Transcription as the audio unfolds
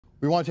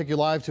We want to take you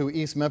live to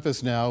East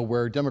Memphis now,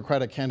 where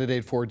Democratic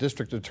candidate for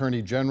District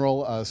Attorney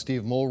General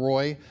Steve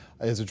Mulroy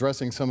is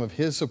addressing some of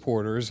his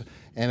supporters.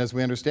 And as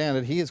we understand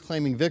it, he is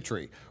claiming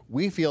victory.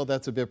 We feel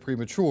that's a bit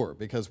premature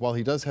because while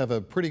he does have a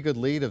pretty good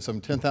lead of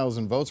some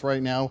 10,000 votes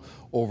right now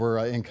over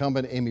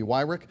incumbent Amy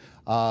Weirich,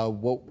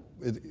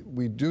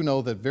 we do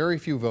know that very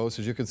few votes,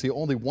 as you can see,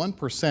 only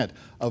 1%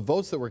 of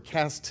votes that were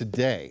cast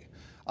today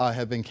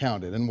have been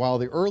counted. And while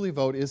the early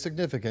vote is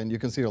significant, you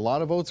can see a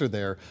lot of votes are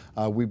there.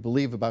 We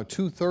believe about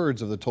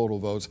 2/3 of the total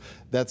votes.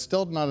 That's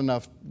still not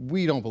enough,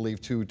 we don't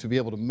believe, to be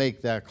able to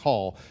make that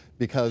call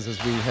because,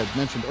 as we had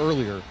mentioned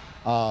earlier,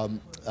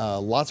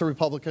 lots of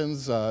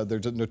Republicans,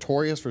 they're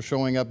notorious for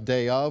showing up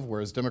day of,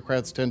 whereas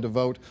Democrats tend to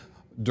vote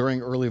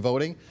during early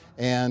voting.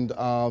 And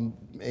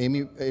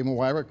Amy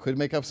Weirich could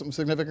make up some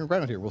significant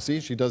ground here. We'll see.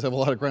 She does have a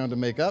lot of ground to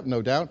make up,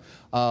 no doubt.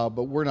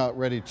 But we're not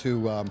ready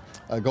to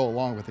go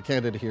along with the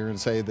candidate here and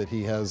say that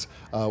he has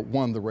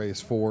won the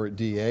race for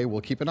DA.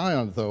 We'll keep an eye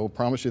on it, though.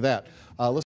 Promise you that.